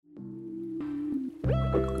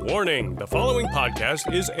Warning, the following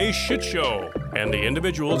podcast is a shit show, and the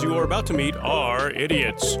individuals you are about to meet are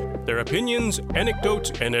idiots. Their opinions,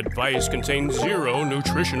 anecdotes, and advice contain zero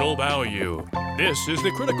nutritional value. This is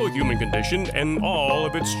the critical human condition and all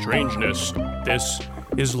of its strangeness. This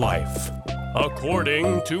is life,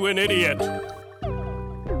 according to an idiot.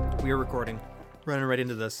 We are recording. Running right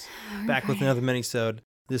into this. Back with another mini-sode.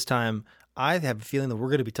 This time, I have a feeling that we're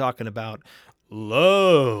going to be talking about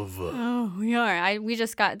love. Oh, we are. We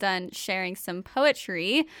just got done sharing some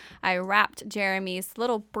poetry. I wrapped Jeremy's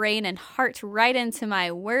little brain and heart right into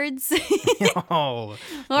my words. Oh,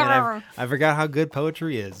 man, I forgot how good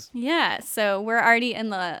poetry is. Yeah, so we're already in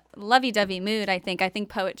the lovey-dovey mood, I think. I think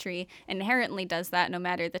poetry inherently does that no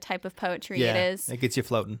matter the type of poetry it is. It gets you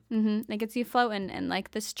floating. It gets you floating in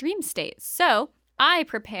like this dream state. So I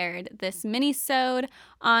prepared this mini-sode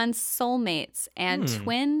on soulmates and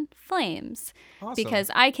twin flames. Awesome.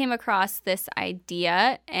 Because I came across this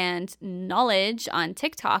idea and knowledge on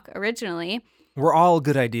TikTok originally. Where all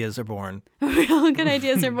good ideas are born. All good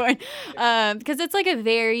ideas are born. Because it's like a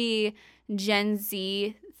very Gen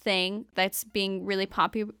Z thing that's being really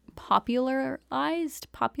popularized.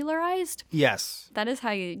 Yes. That is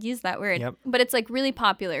how you use that word. Yep. But it's like really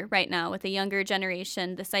popular right now with the younger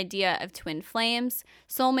generation, this idea of twin flames.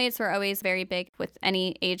 Soulmates were always very big with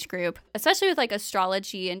any age group, especially with like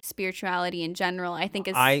astrology and spirituality in general, I think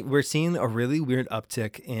is... We're seeing a really weird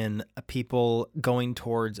uptick in people going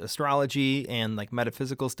towards astrology and like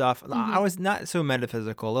metaphysical stuff. I was not so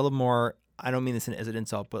metaphysical, a little more, I don't mean this as an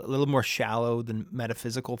insult, but a little more shallow than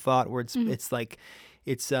metaphysical thought, where it's like,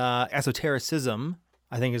 it's esotericism,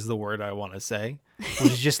 I think is the word I want to say,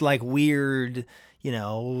 which is just like weird,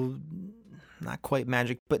 not quite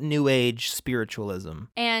magic, but new age spiritualism.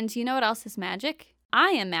 And you know what else is magic?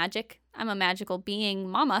 I am magic. I'm a magical being,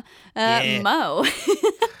 mama. Mo.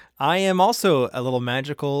 I am also a little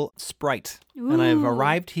magical sprite. Ooh. And I've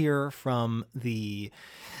arrived here from the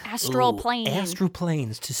astral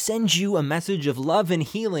planes to send you a message of love and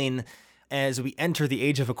healing as we enter the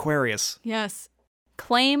age of Aquarius. Yes.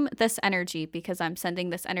 Claim this energy because I'm sending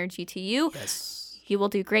this energy to you. Yes. You will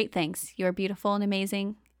do great things. You are beautiful and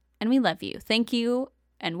amazing, and we love you. Thank you,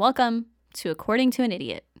 and welcome to According to an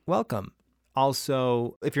Idiot. Welcome.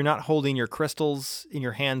 Also, if you're not holding your crystals in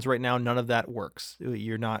your hands right now, none of that works.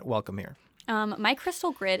 You're not welcome here. My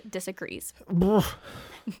crystal grid disagrees. I'm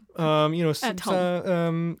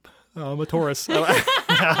a Taurus.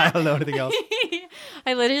 I don't know anything else.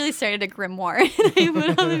 I literally started a grimoire. And I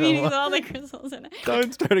put all the meanings of all the crystals in it.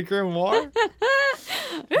 Don't start a grimoire.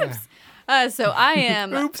 Oops. So I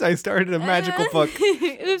am... Oops, I started a magical book.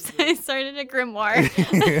 Oops, I started a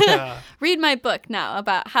grimoire. Read my book now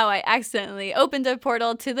about how I accidentally opened a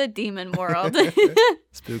portal to the demon world.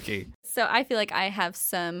 Spooky. So I feel like I have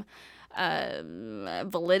some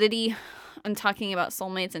validity on talking about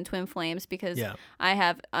soulmates and twin flames because I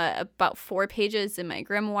have about 4 pages in my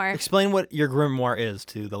grimoire. Explain what your grimoire is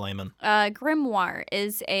to the layman. Grimoire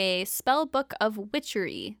is a spell book of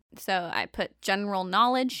witchery. So I put general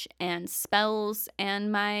knowledge and spells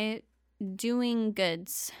and my doing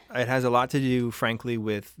goods. It has a lot to do, frankly,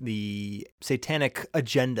 with the satanic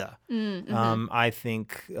agenda. I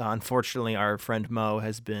think, unfortunately, our friend Mo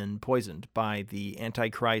has been poisoned by the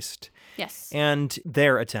Antichrist. Yes. And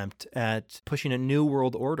their attempt at pushing a new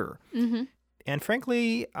world order. And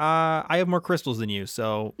frankly, I have more crystals than you,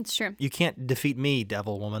 so it's true. You can't defeat me,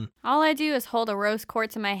 devil woman. All I do is hold a rose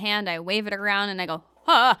quartz in my hand, I wave it around, and I go,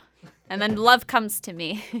 ah! And then love comes to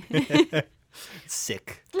me. It's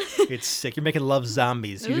sick. It's sick. You're making love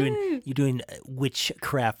zombies. You're doing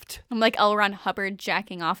witchcraft. I'm like L. Ron Hubbard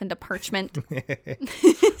jacking off into parchment.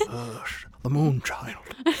 The moon child.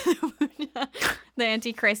 The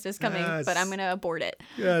Antichrist is coming, but I'm gonna abort it.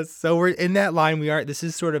 Yes. So we're in that line. This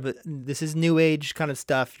is new age kind of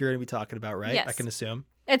stuff you're gonna be talking about, right? Yes. I can assume.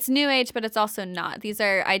 It's new age, but it's also not. These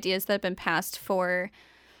are ideas that have been passed for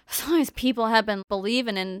as long as people have been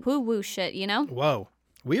believing in woo-woo shit, Whoa.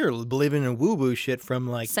 We are believing in woo-woo shit from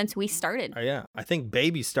like... since we started. Yeah. I think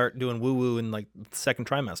babies start doing woo-woo in like the second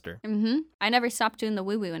trimester. I never stopped doing the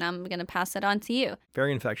woo-woo, and I'm going to pass it on to you.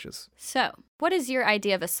 Very infectious. So, what is your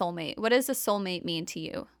idea of a soulmate? What does a soulmate mean to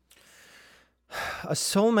you? A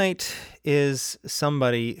soulmate is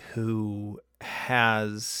somebody who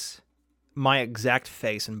has my exact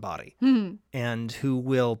face and body and who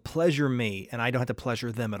will pleasure me, and I don't have to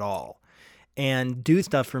pleasure them at all. And do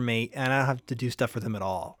stuff for me, and I don't have to do stuff for them at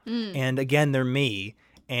all. And again, they're me,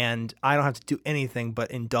 and I don't have to do anything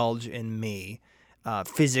but indulge in me,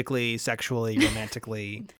 physically, sexually,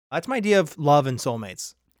 romantically. That's my idea of love and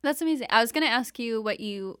soulmates. That's amazing. I was going to ask you what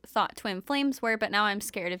you thought Twin Flames were, but now I'm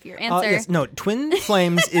scared of your answer. Yes, no, Twin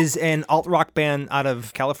Flames is an alt-rock band out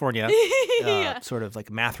of California. Sort of like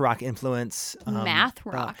math rock influence. Math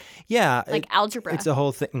rock? Yeah. Like algebra. It's a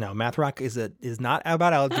whole thing. No, math rock is not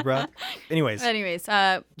about algebra. Anyways,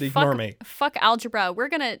 ignore me. Fuck algebra. We're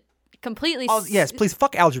going to completely... Yes, please,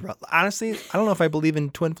 fuck algebra. Honestly, I don't know if I believe in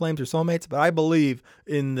twin flames or soulmates, but I believe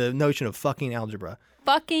in the notion of fucking algebra.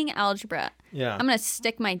 Fucking algebra. Yeah. I'm going to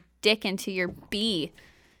stick my dick into your B.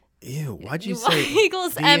 Ew, why'd you say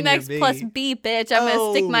equals B mx plus B, bitch. I'm going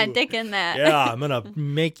to stick my dick in that. Yeah, I'm going to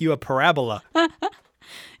make you a parabola.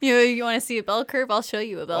 You want to see a bell curve? I'll show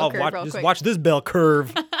you a bell curve real quick. Watch this bell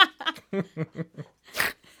curve.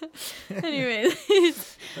 Anyways,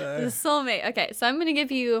 the soulmate. Okay, so I'm going to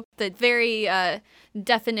give you the very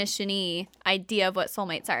definition-y idea of what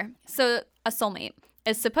soulmates are. So a soulmate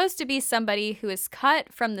is supposed to be somebody who is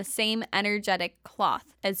cut from the same energetic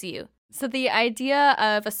cloth as you. So the idea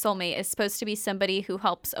of a soulmate is supposed to be somebody who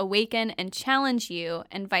helps awaken and challenge you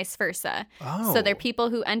and vice versa. Oh. So they're people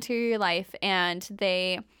who enter your life and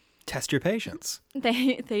they... Test your patience.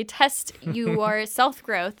 They test your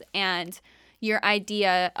self-growth and your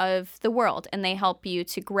idea of the world, and they help you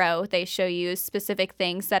to grow. They show you specific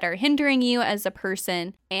things that are hindering you as a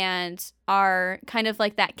person and are kind of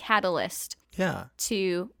like that catalyst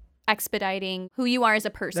to expediting who you are as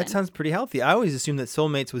a person. That sounds pretty healthy. I always assumed that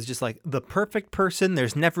soulmates was just like the perfect person.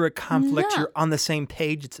 There's never a conflict. No. You're on the same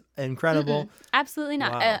page. It's incredible. Absolutely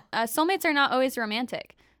not. Wow. Soulmates are not always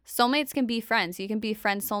romantic. Soulmates can be friends. You can be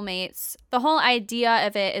friend soulmates. The whole idea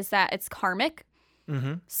of it is that it's karmic.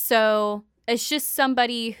 Mm-hmm. So it's just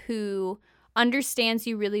somebody who understands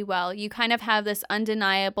you really well. You kind of have this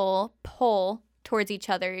undeniable pull towards each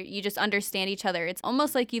other. You just understand each other. It's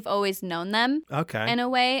almost like you've always known them in a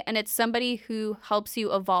way. And it's somebody who helps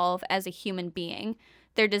you evolve as a human being.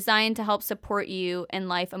 They're designed to help support you in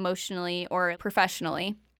life emotionally or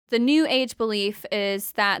professionally. The new age belief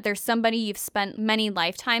is that there's somebody you've spent many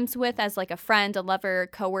lifetimes with as like a friend, a lover,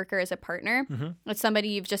 coworker, as a partner. Mm-hmm. It's somebody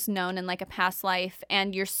you've just known in like a past life,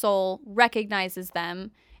 and your soul recognizes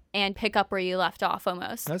them and pick up where you left off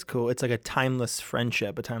almost. That's cool. It's like a timeless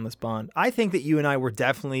friendship, a timeless bond. I think that you and I were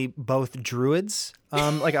definitely both druids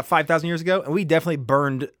like 5,000 years ago, and we definitely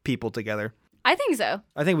burned people together. I think so.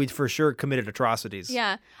 I think we for sure committed atrocities.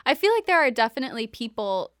 Yeah. I feel like there are definitely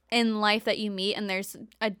people in life that you meet, and there's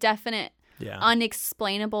a definite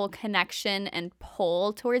unexplainable connection and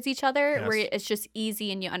pull towards each other where it's just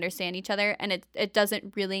easy and you understand each other, and it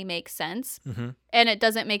doesn't really make sense. Mm-hmm. And it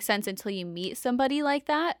doesn't make sense until you meet somebody like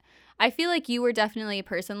that. I feel like you were definitely a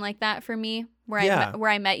person like that for me, where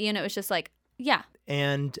I met you, and it was just like, yeah.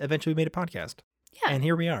 And eventually we made a podcast. Yeah. And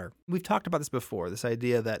here we are. We've talked about this before, this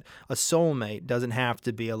idea that a soulmate doesn't have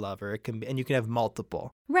to be a lover. It can be, and you can have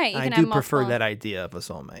multiple. Right. I do prefer that idea of a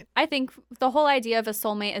soulmate. I think the whole idea of a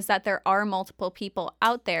soulmate is that there are multiple people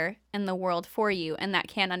out there in the world for you and that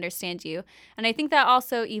can understand you. And I think that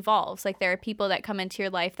also evolves. Like there are people that come into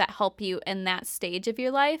your life that help you in that stage of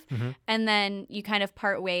your life. Mm-hmm. And then you kind of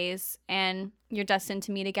part ways and you're destined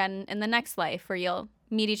to meet again in the next life, where you'll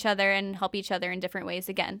meet each other and help each other in different ways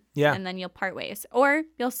again. Yeah. And then you'll part ways. Or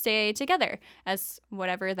you'll stay together as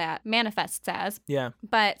whatever that manifests as. Yeah.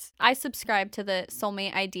 But I subscribe to the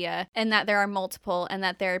soulmate idea, and that there are multiple, and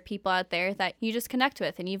that there are people out there that you just connect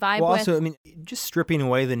with and you vibe with. Also, I mean, just stripping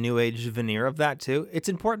away the new age veneer of that too, it's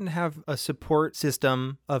important to have a support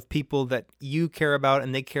system of people that you care about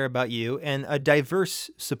and they care about you, and a diverse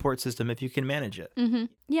support system if you can manage it. Mm-hmm.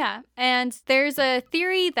 Yeah. And there's a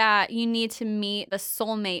theory that you need to meet the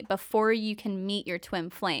soulmate before you can meet your twin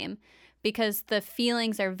flame, because the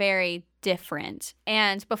feelings are very different.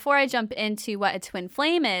 And before I jump into what a twin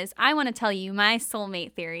flame is, I want to tell you my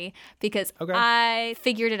soulmate theory, because I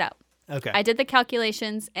figured it out. Okay. I did the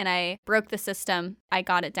calculations and I broke the system. I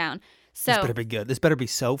got it down. So this better be good. This better be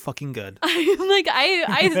so fucking good. I'm like,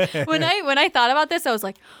 when I thought about this, I was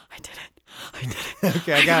like, I did it.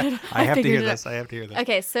 Okay, I have to hear this. I have to hear this.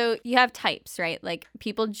 Okay, so you have types, right? Like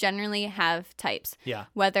people generally have types. Yeah.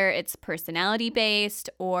 Whether it's personality based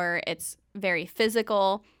or it's very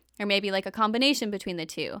physical, or maybe like a combination between the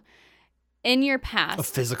two. In your past. A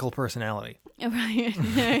physical personality.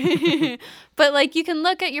 Right. But like you can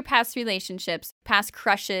look at your past relationships, past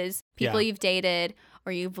crushes, people you've dated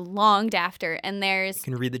or you've longed after, and there's... You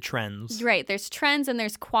can read the trends. Right. There's trends and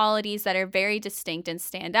there's qualities that are very distinct and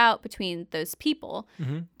stand out between those people,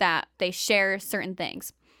 that they share certain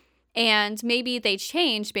things. And maybe they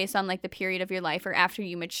change based on like the period of your life, or after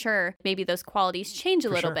you mature, maybe those qualities change a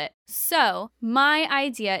little bit. So my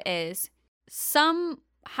idea is some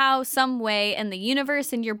how some way in the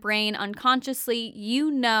universe, in your brain, unconsciously,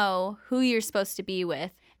 you know who you're supposed to be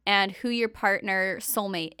with and who your partner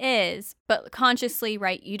soulmate is, but consciously,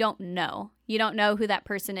 right, you don't know. You don't know who that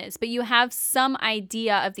person is, but you have some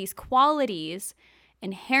idea of these qualities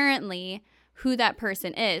inherently who that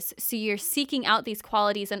person is. So you're seeking out these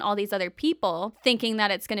qualities in all these other people, thinking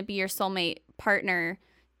that it's going to be your soulmate, partner,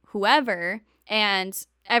 whoever, and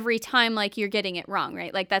every time, like, you're getting it wrong,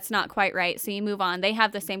 right? Like, that's not quite right. So you move on. They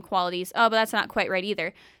have the same qualities. Oh, but that's not quite right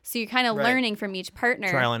either. So you're kind of learning from each partner.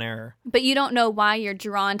 Trial and error. But you don't know why you're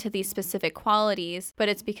drawn to these specific qualities, but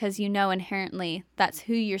it's because you know inherently that's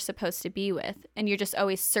who you're supposed to be with. And you're just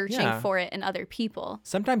always searching for it in other people.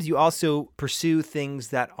 Sometimes you also pursue things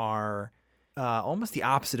that are almost the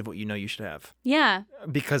opposite of what you know you should have. Yeah.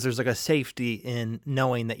 Because there's like a safety in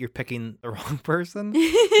knowing that you're picking the wrong person.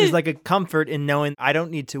 There's like a comfort in knowing I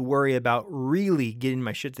don't need to worry about really getting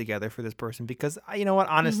my shit together for this person because, you know what,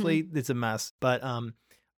 honestly, it's a mess. But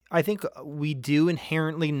I think we do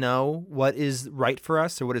inherently know what is right for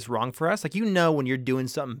us or what is wrong for us. Like, you know when you're doing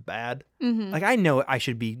something bad. Like, I know I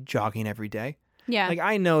should be jogging every day. Yeah. Like,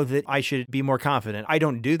 I know that I should be more confident. I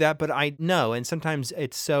don't do that, but I know. And sometimes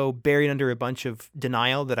it's so buried under a bunch of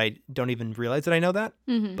denial that I don't even realize that I know that.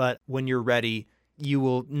 But when you're ready, you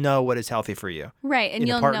will know what is healthy for you. Right. And in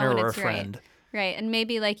you'll a partner know when or it's a friend. Right. And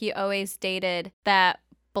maybe like you always dated that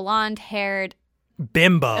blonde-haired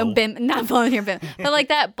Bimbo. not blonde-haired bimbo, but like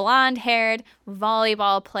that blonde-haired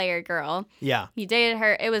volleyball player girl. Yeah. You dated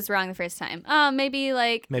her. It was wrong the first time. Maybe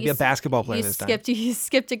like Maybe a basketball player this time. You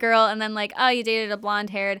skipped a girl, and then like, oh, you dated a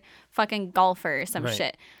blonde-haired fucking golfer or some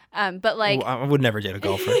shit. But like, I would never date a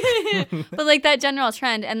golfer. but like that general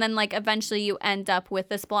trend, and then like eventually you end up with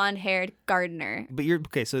this blonde-haired gardener. But you're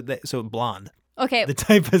okay. So blonde. Okay. The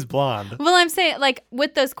type is blonde. Well, I'm saying, like,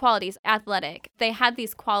 with those qualities, athletic, they had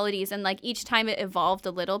these qualities, and, like, each time it evolved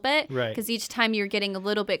a little bit. Right. Because each time you're getting a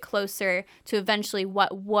little bit closer to eventually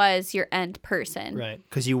what was your end person. Right.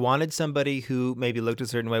 Because you wanted somebody who maybe looked a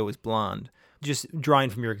certain way, was blonde. Just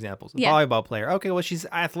drawing from your examples. Yeah. Volleyball player. Okay, well, she's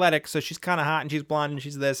athletic, so she's kind of hot, and she's blonde, and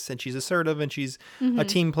she's this, and she's assertive, and she's a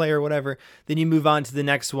team player, whatever. Then you move on to the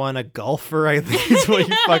next one, a golfer, I think is what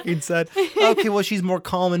you fucking said. Okay, well, she's more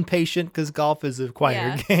calm and patient because golf is a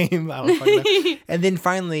quieter game. I don't fucking know. And then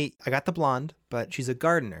finally, I got the blonde, but she's a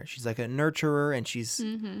gardener. She's like a nurturer, and she's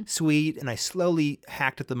sweet. And I slowly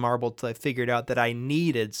hacked at the marble till I figured out that I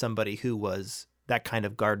needed somebody who was that kind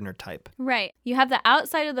of gardener type. Right. You have the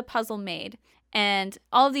outside of the puzzle made, and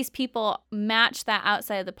all of these people match that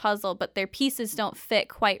outside of the puzzle, but their pieces don't fit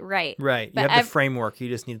quite right. Right. But you have the framework. You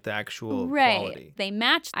just need the actual quality. They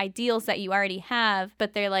match ideals that you already have,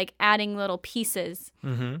 but they're like adding little pieces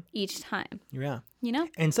each time. Yeah. You know?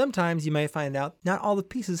 And sometimes you may find out not all the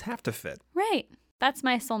pieces have to fit. Right. That's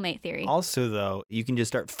my soulmate theory. Also, though, you can just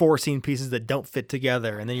start forcing pieces that don't fit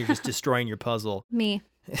together, and then you're just destroying your puzzle. Me.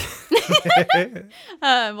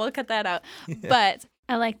 We'll cut that out. Yeah. But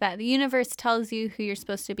I like that. The universe tells you who you're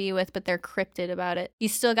supposed to be with, but they're cryptid about it. You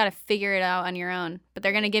still got to figure it out on your own, but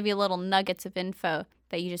they're going to give you little nuggets of info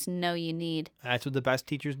that you just know you need. That's what the best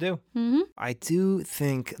teachers do. Mm-hmm. I do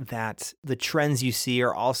think that the trends you see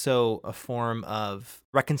are also a form of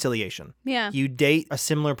reconciliation. Yeah. You date a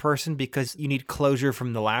similar person because you need closure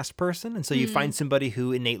from the last person. And so you find somebody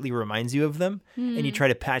who innately reminds you of them and you try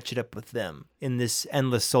to patch it up with them in this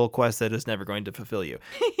endless soul quest that is never going to fulfill you.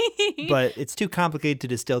 But it's too complicated to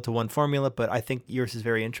distill to one formula, but I think yours is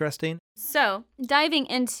very interesting. So, diving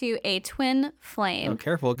into a twin flame. Oh,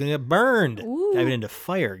 careful. Going to get burned. Ooh. Diving into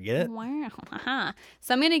fire. Get it? Wow.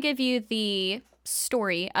 So I'm going to give you the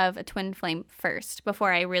story of a twin flame first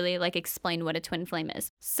before I really explain what a twin flame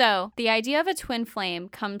is. So the idea of a twin flame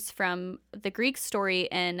comes from the Greek story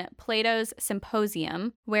in Plato's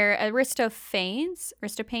Symposium, where Aristophanes,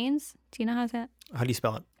 do you know how to say that? How do you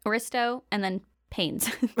spell it? Aristo and then Panes.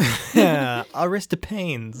 Yeah,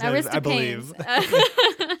 Aristophanes, I believe.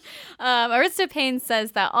 Aristophanes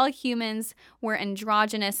says that all humans were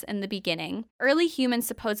androgynous in the beginning. Early humans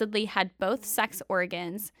supposedly had both sex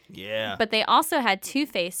organs. Yeah. But they also had 2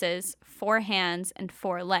 faces, 4 hands, and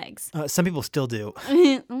 4 legs. Some people still do.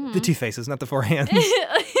 The 2 faces, not the 4 hands.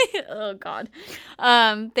 Oh, God.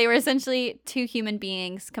 They were essentially 2 human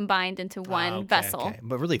beings combined into one vessel. Okay.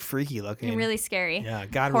 But really freaky looking. Really scary. Yeah,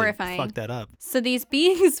 God horrifying. Really fucked that up. So these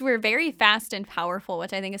beings were very fast and powerful,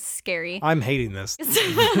 which I think is scary. I'm hating this.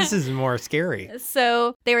 This is more scary.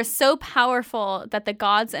 So they were so powerful that the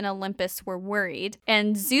gods in Olympus were worried,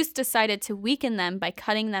 and Zeus decided to weaken them by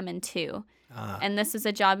cutting them in 2. And this is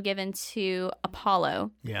a job given to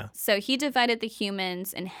Apollo. Yeah. So he divided the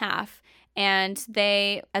humans in half, And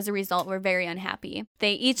they, as a result, were very unhappy.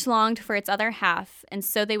 They each longed for its other half, and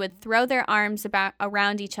so they would throw their arms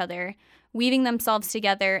around each other, weaving themselves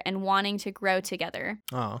together and wanting to grow together.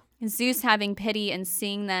 Oh. Zeus, having pity and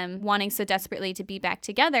seeing them wanting so desperately to be back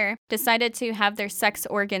together, decided to have their sex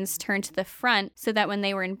organs turned to the front so that when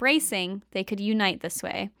they were embracing, they could unite this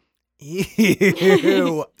way.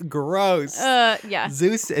 Ew, gross. Yeah.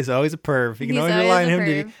 Zeus is always a perv. You can He's always always rely a on him.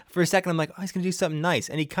 perv. For a second, I'm like, oh, he's going to do something nice.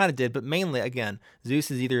 And he kind of did, but mainly, again, Zeus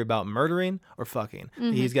is either about murdering or fucking.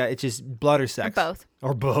 It's just blood or sex. Both.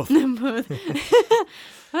 Or both. Both.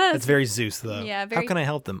 That's very Zeus, though. Yeah, How very- can I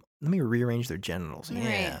help them? Let me rearrange their genitals.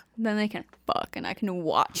 Yeah. Right. Then they can fuck and I can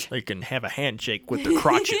watch. They can have a handshake with their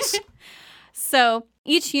crotches. So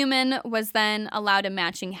each human was then allowed a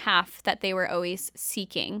matching half that they were always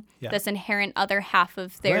seeking. Yeah. This inherent other half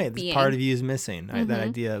of their right, being. this part of you is missing. Right? That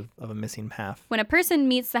idea of a missing half. When a person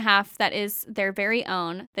meets the half that is their very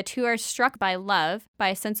own, the two are struck by love, by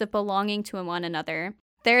a sense of belonging to one another.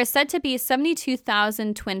 There is said to be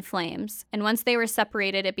 72,000 twin flames, and once they were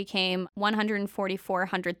separated, it became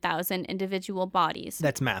 144,000 individual bodies.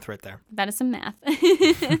 That's math right there. That is some math.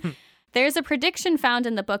 There's a prediction found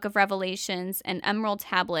in the Book of Revelations and Emerald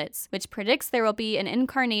Tablets, which predicts there will be an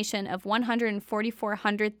incarnation of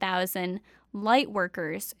 144,000 light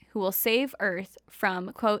workers who will save Earth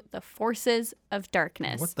from, quote, the forces of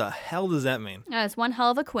darkness. What the hell does that mean? It's one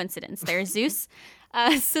hell of a coincidence. There's Zeus.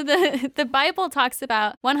 So the Bible talks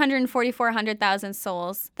about 144,000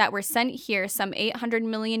 souls that were sent here some 800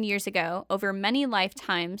 million years ago over many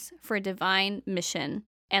lifetimes for a divine mission.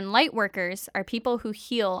 And light workers are people who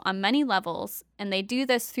heal on many levels, and they do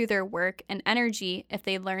this through their work and energy if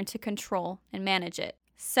they learn to control and manage it.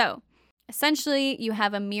 So, essentially, you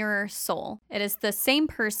have a mirror soul. It is the same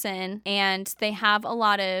person, and they have a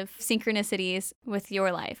lot of synchronicities with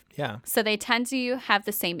your life. Yeah. So they tend to have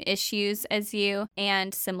the same issues as you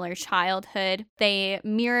and similar childhood. They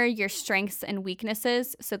mirror your strengths and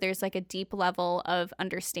weaknesses, so there's like a deep level of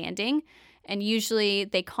understanding. And usually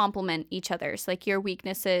they complement each other. So like your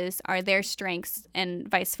weaknesses are their strengths and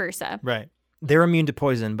vice versa. Right. They're immune to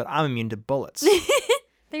poison, but I'm immune to bullets.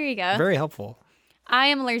 There you go. Very helpful. I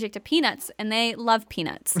am allergic to peanuts, and they love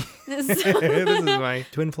peanuts. This is my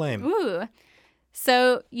twin flame. Ooh.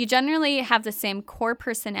 So you generally have the same core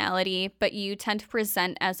personality, but you tend to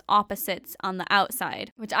present as opposites on the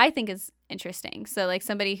outside, which I think is interesting. So like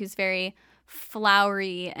somebody who's very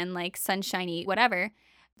flowery and like sunshiny, whatever.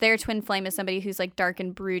 Their twin flame is somebody who's like dark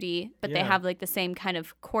and broody, but they Yeah. have like the same kind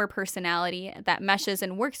of core personality that meshes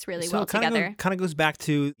and works really well it kind together. of goes back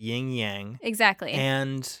to yin yang Exactly.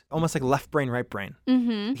 and almost like left brain, right brain.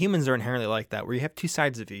 Mm-hmm. Humans are inherently like that, where you have two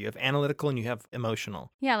sides of you. You have analytical and you have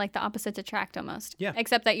emotional. Yeah, like the opposites attract almost. Yeah.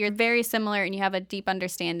 Except that you're very similar and you have a deep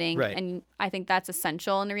understanding. Right. And I think that's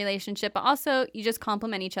essential in a relationship. But also, you just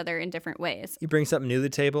complement each other in different ways. You bring something new to the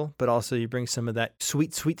table, but also you bring some of that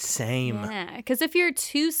sweet, sweet same. Yeah. Because if you're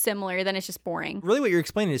too similar, then it's just boring. Really, what you're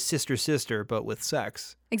explaining is sister, but with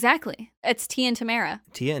sex. Exactly. It's Tia and Tamara.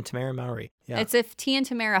 Tia and Tamara Mowry. Yeah. It's if Tia and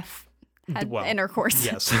Tamara had Well, intercourse.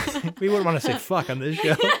 Yes. We wouldn't want to say fuck on this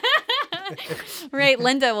show. Right.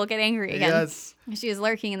 Linda will get angry again. Yes. She is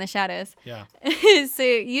lurking in the shadows. Yeah. So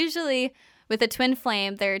usually with a twin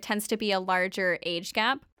flame, there tends to be a larger age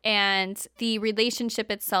gap. And the relationship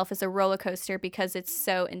itself is a roller coaster because it's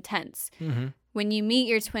so intense. Mm-hmm. When you meet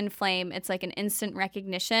your twin flame, it's like an instant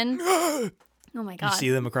recognition. Oh my God. You see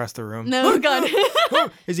them across the room. No, God.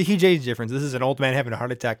 There's a huge age difference. This is an old man having a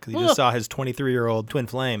heart attack because he just saw his 23-year-old twin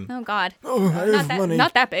flame. Oh God. Oh, I Not have that, money.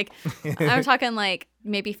 not that big. I'm talking like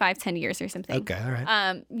maybe 5-10 years or something. Okay, all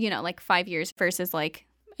right. Like 5 years versus like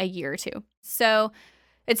a year or two. So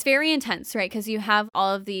it's very intense, right? Because you have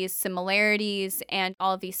all of these similarities and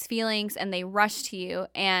all of these feelings, and they rush to you.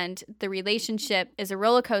 And the relationship is a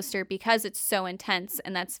roller coaster because it's so intense,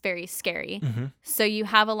 and that's very scary. Mm-hmm. So you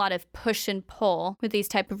have a lot of push and pull with these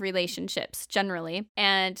type of relationships generally.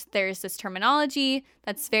 And there's this terminology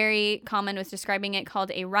that's very common with describing it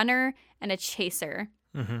called a runner and a chaser.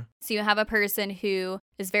 Mm-hmm. So you have a person who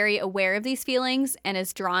is very aware of these feelings and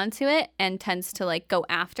is drawn to it and tends to like go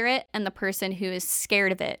after it, and the person who is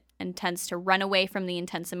scared of it and tends to run away from the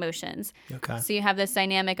intense emotions. Okay. So you have this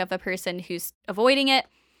dynamic of the person who's avoiding it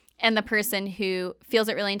and the person who feels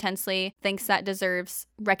it really intensely, thinks that deserves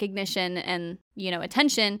recognition and,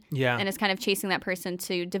 attention, Yeah. and is kind of chasing that person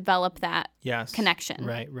to develop that Yes. connection.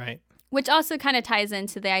 Right. Which also kind of ties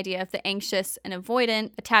into the idea of the anxious and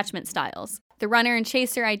avoidant attachment styles. The runner and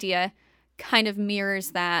chaser idea kind of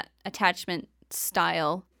mirrors that attachment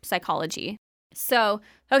style psychology. So,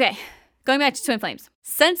 okay, going back to twin flames.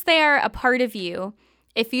 Since they are a part of you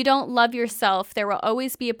If you don't love yourself, there will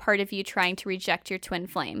always be a part of you trying to reject your twin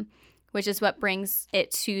flame, which is what brings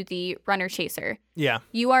it to the runner chaser. Yeah.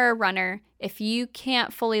 You are a runner. If you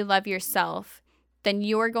can't fully love yourself, then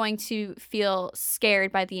you're going to feel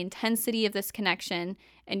scared by the intensity of this connection,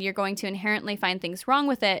 and you're going to inherently find things wrong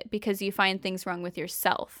with it because you find things wrong with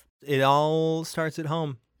yourself. It all starts at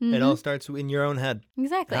home. It all starts in your own head.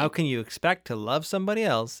 Exactly. How can you expect to love somebody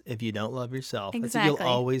else if you don't love yourself? Exactly. You'll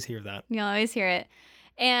always hear that. You'll always hear it.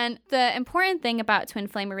 And the important thing about twin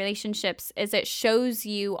flame relationships is it shows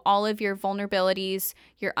you all of your vulnerabilities,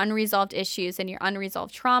 your unresolved issues, and your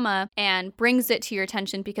unresolved trauma, and brings it to your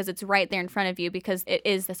attention because it's right there in front of you because it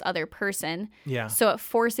is this other person. Yeah. So it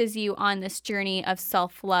forces you on this journey of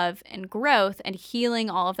self-love and growth and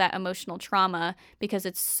healing all of that emotional trauma because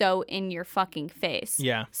it's so in your fucking face.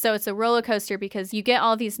 Yeah. So it's a roller coaster because you get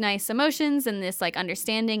all these nice emotions and this like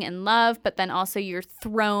understanding and love, but then also you're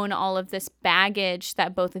thrown all of this baggage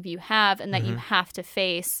that both of you have and that you have to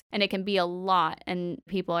face, and it can be a lot, and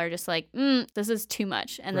people are just like, this is too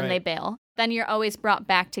much, and then they bail. Then you're always brought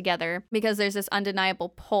back together because there's this undeniable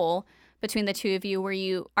pull between the two of you where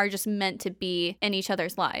you are just meant to be in each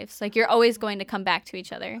other's lives. Like you're always going to come back to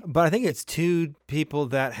each other. But I think it's two people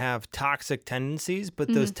that have toxic tendencies, but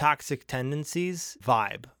those toxic tendencies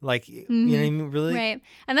vibe. Like, you know what I mean? Really? Right.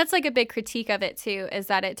 And that's like a big critique of it too, is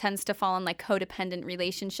that it tends to fall in like codependent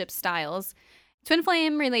relationship styles. Twin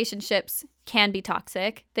flame relationships can be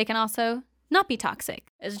toxic. They can also not be toxic.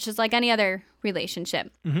 It's just like any other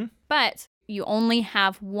relationship. But you only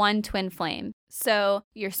have one twin flame. So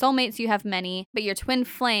your soulmates, you have many, but your twin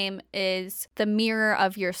flame is the mirror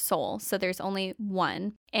of your soul. So there's only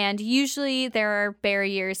one. And usually there are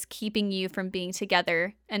barriers keeping you from being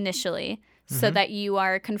together initially, so that you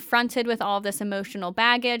are confronted with all of this emotional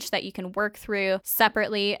baggage that you can work through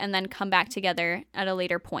separately and then come back together at a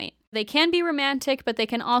later point. They can be romantic, but they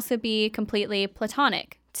can also be completely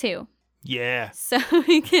platonic too. Yeah. So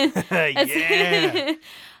we can. Yeah.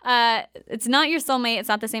 It's not your soulmate. It's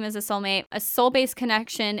not the same as a soulmate. A soul-based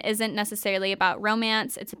connection isn't necessarily about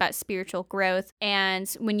romance. It's about spiritual growth. And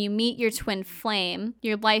when you meet your twin flame,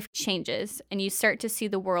 your life changes and you start to see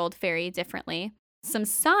the world very differently. Some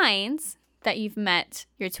signs that you've met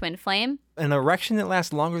your twin flame. An erection that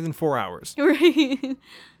lasts longer than 4 hours. Right.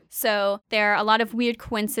 So there are a lot of weird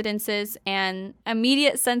coincidences and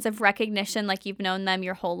immediate sense of recognition like you've known them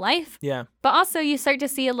your whole life. Yeah. But also you start to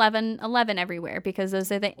see 1111 everywhere because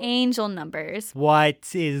those are the angel numbers. What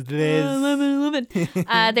is this?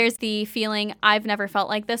 1111. There's the feeling, I've never felt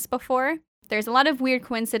like this before. There's a lot of weird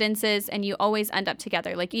coincidences and you always end up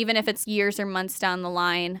together. Like even if it's years or months down the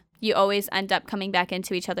line, you always end up coming back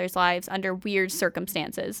into each other's lives under weird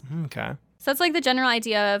circumstances. Okay. So that's like the general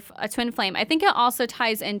idea of a twin flame. I think it also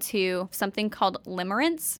ties into something called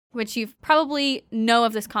limerence, which you've probably know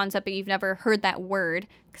of this concept, but you've never heard that word,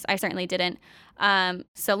 because I certainly didn't.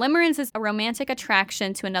 So limerence is a romantic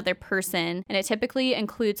attraction to another person, and it typically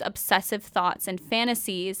includes obsessive thoughts and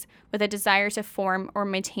fantasies with a desire to form or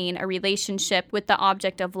maintain a relationship with the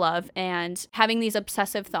object of love and having these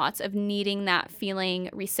obsessive thoughts of needing that feeling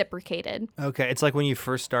reciprocated. Okay. It's like when you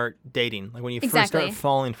first start dating, like when you first Exactly. start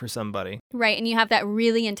falling for somebody. Right, and you have that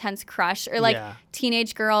really intense crush, or like Yeah.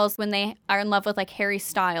 teenage girls when they are in love with like Harry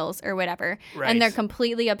Styles or whatever, Right. and they're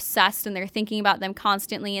completely obsessed and they're thinking about them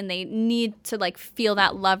constantly and they need to like feel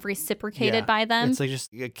that love reciprocated by them. It's like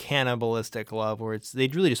just a cannibalistic love where they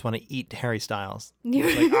really just want to eat Harry Styles. You're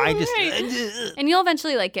Like I just right. And you'll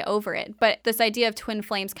eventually like get over it. But this idea of twin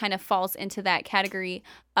flames kind of falls into that category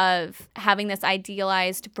of having this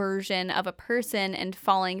idealized version of a person and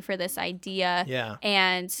falling for this idea yeah.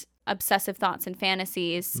 and obsessive thoughts and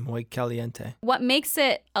fantasies. Muy caliente. What makes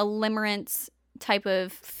it a limerence type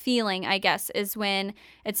of feeling, I guess, is when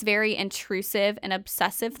it's very intrusive and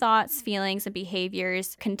obsessive thoughts, feelings, and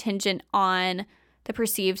behaviors contingent on the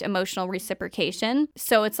perceived emotional reciprocation.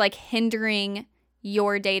 So it's like hindering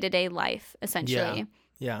your day-to-day life, essentially.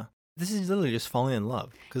 Yeah. This is literally just falling in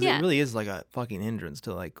love because Yeah. it really is like a fucking hindrance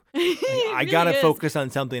to like It I really gotta is. focus on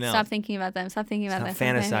something else. Stop thinking about them. Stop thinking about Stop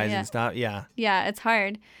them. fantasizing. Yeah. Stop. Yeah. Yeah, it's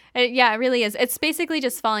hard. It really is. It's basically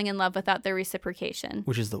just falling in love without the reciprocation.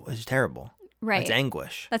 Which is terrible. Right. That's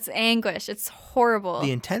anguish. That's anguish. It's horrible.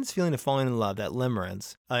 The intense feeling of falling in love, that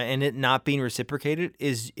limerence, and it not being reciprocated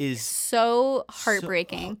is so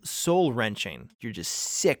heartbreaking. soul wrenching. You're just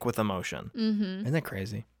sick with emotion. Mm-hmm. Isn't that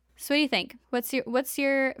crazy? So what do you think? What's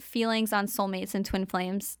your feelings on soulmates and twin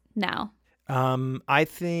flames now? I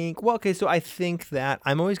think that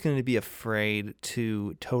I'm always going to be afraid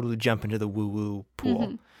to totally jump into the woo-woo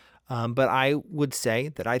pool. But I would say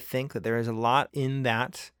that I think that there is a lot in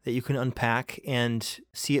that you can unpack and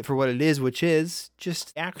see it for what it is, which is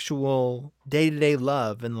just actual day-to-day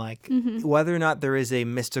love. And like whether or not there is a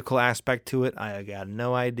mystical aspect to it, I got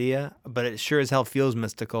no idea, but it sure as hell feels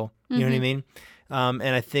mystical. You know what I mean?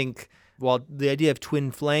 And I think while the idea of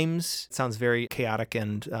twin flames sounds very chaotic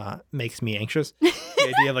and makes me anxious,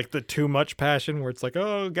 the idea of like the too much passion where it's like,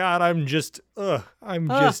 oh God, I'm just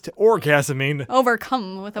orgasming.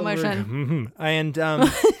 Overcome with emotion. And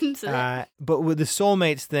but with the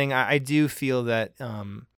soulmates thing, I do feel that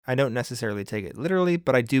I don't necessarily take it literally,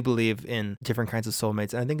 but I do believe in different kinds of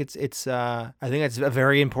soulmates. And I think it's a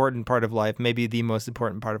very important part of life. Maybe the most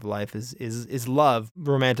important part of life is love,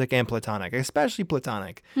 romantic and platonic, especially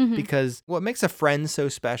platonic, because what makes a friend so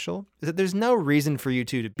special is that there's no reason for you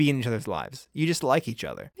two to be in each other's lives. You just like each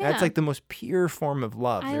other. Yeah. That's like the most pure form of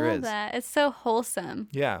love there is. I love that. It's so wholesome.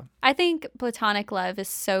 Yeah. I think platonic love is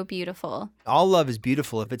so beautiful. All love is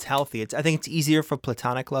beautiful if it's healthy. I think it's easier for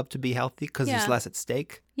platonic love to be healthy because there's less at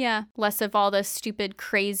stake. Yeah. Less of all the stupid,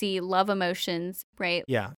 crazy love emotions, right?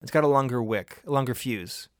 Yeah. It's got a longer wick, a longer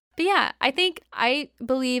fuse. But yeah, I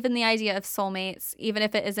believe in the idea of soulmates, even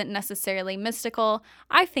if it isn't necessarily mystical.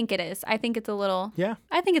 I think it is. I think it's a little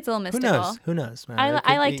mystical. Who knows, man?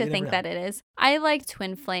 I like to think that it is. I like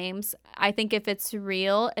twin flames. I think if it's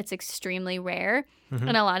real, it's extremely rare.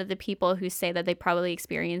 And a lot of the people who say that they probably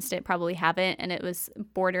experienced it probably haven't, and it was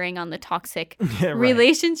bordering on the toxic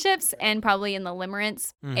relationships and probably in the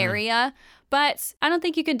limerence area. But I don't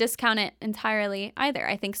think you can discount it entirely either.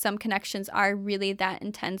 I think some connections are really that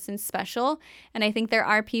intense and special. And I think there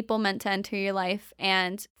are people meant to enter your life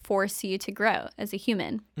and force you to grow as a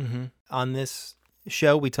human. On this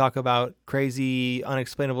show, we talk about crazy,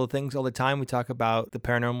 unexplainable things all the time. We talk about the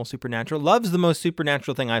paranormal, supernatural. Love's the most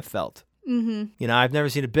supernatural thing I've felt. You know, I've never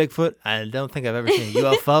seen a Bigfoot. I don't think I've ever seen a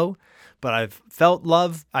UFO. But I've felt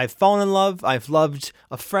love. I've fallen in love. I've loved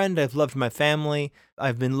a friend. I've loved my family.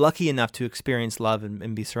 I've been lucky enough to experience love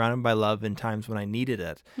and be surrounded by love in times when I needed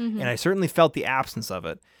it. And I certainly felt the absence of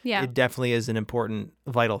it. Yeah. It definitely is an important,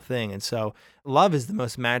 vital thing. And so love is the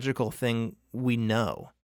most magical thing we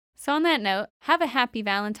know. So on that note, have a happy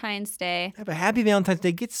Valentine's Day. Have a happy Valentine's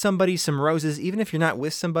Day. Get somebody some roses. Even if you're not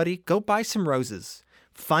with somebody, go buy some roses.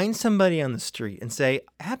 Find somebody on the street and say,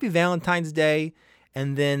 Happy Valentine's Day.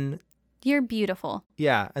 And then... You're beautiful.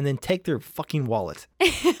 Yeah, and then take their fucking wallet.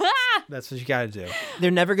 That's what you got to do.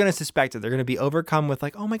 They're never going to suspect it. They're going to be overcome with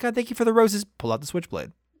like, oh my God, thank you for the roses. Pull out the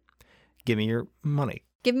switchblade. Give me your money.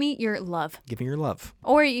 Give me your love. Give me your love.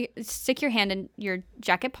 Or you stick your hand in your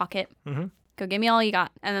jacket pocket. Go give me all you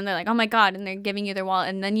got. And then they're like, oh my God. And they're giving you their wallet.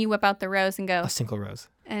 And then you whip out the rose and go. A single rose.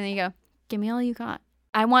 And then you go, give me all you got.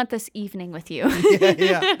 I want this evening with you.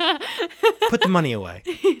 Yeah. Put the money away.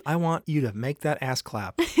 I want you to make that ass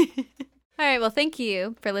clap. All right. Well, thank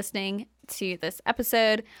you for listening to this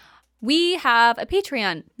episode. We have a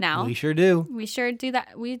Patreon now. We sure do. We sure do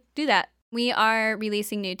that. We do that. We are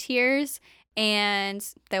releasing new tiers, and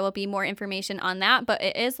there will be more information on that, but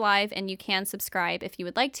it is live, and you can subscribe if you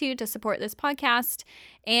would like to support this podcast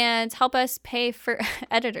and help us pay for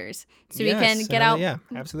editors so we can get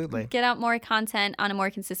out more content on a more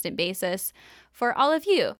consistent basis for all of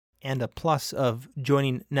you. And a plus of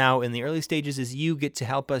joining now in the early stages is you get to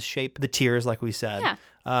help us shape the tiers, like we said.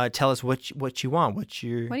 Yeah. Tell us what you want. What are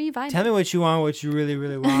you vibing? Tell me what you want, what you really,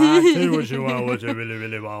 really want. Tell me what you want, what you really,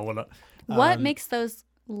 really want. What makes those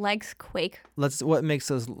legs quake? What makes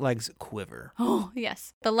those legs quiver? Oh,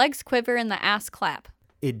 yes. The legs quiver and the ass clap.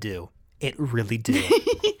 It do. It really do.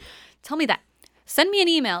 Tell me that. Send me an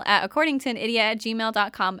email at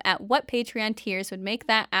accordingtoanidiot@gmail.com at what Patreon tiers would make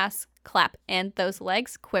that ass clap and those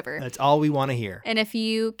legs quiver. That's all we want to hear. And if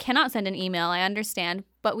you cannot send an email, I understand,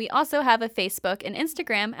 but we also have a Facebook and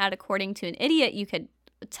Instagram at According to an Idiot. You could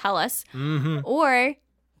tell us or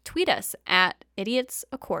tweet us at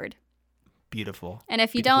idiotsaccord. Beautiful. And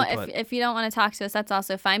if you don't want to talk to us, that's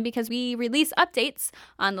also fine because we release updates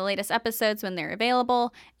on the latest episodes when they're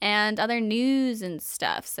available and other news and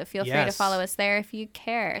stuff. So feel free to follow us there if you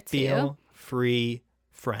care to. Feel free,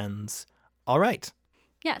 friends. All right.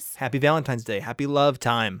 Yes. Happy Valentine's Day. Happy love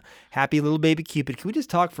time. Happy little baby Cupid. Can we just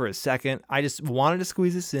talk for a second? I just wanted to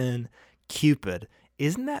squeeze this in. Cupid.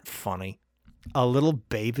 Isn't that funny? A little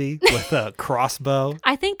baby with a crossbow.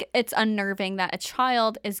 I think it's unnerving that a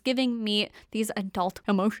child is giving me these adult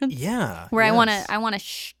emotions. Yeah. Where I want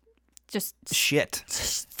to just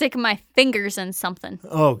stick my fingers in something.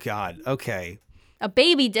 Oh God. Okay. A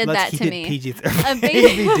baby did that to me. A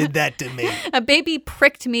baby did that to me. A baby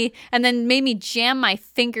pricked me and then made me jam my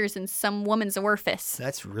fingers in some woman's orifice.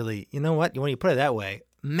 That's really, you know what? When you put it that way,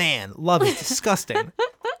 man, love is disgusting.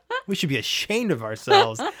 We should be ashamed of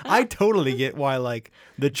ourselves. I totally get why, like,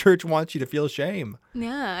 the church wants you to feel shame.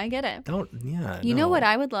 Yeah, I get it. You know what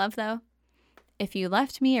I would love, though? If you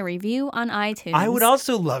left me a review on iTunes. I would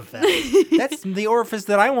also love that. That's the orifice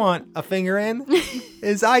that I want a finger in,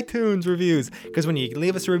 is iTunes reviews. Because when you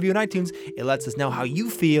leave us a review on iTunes, it lets us know how you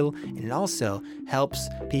feel, and it also helps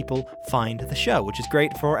people find the show, which is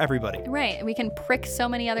great for everybody. Right. We can prick so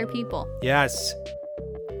many other people. Yes.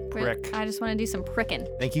 Prick. I just want to do some pricking.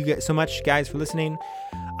 Thank you so much, guys, for listening.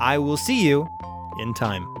 I will see you in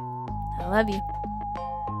time. I love you.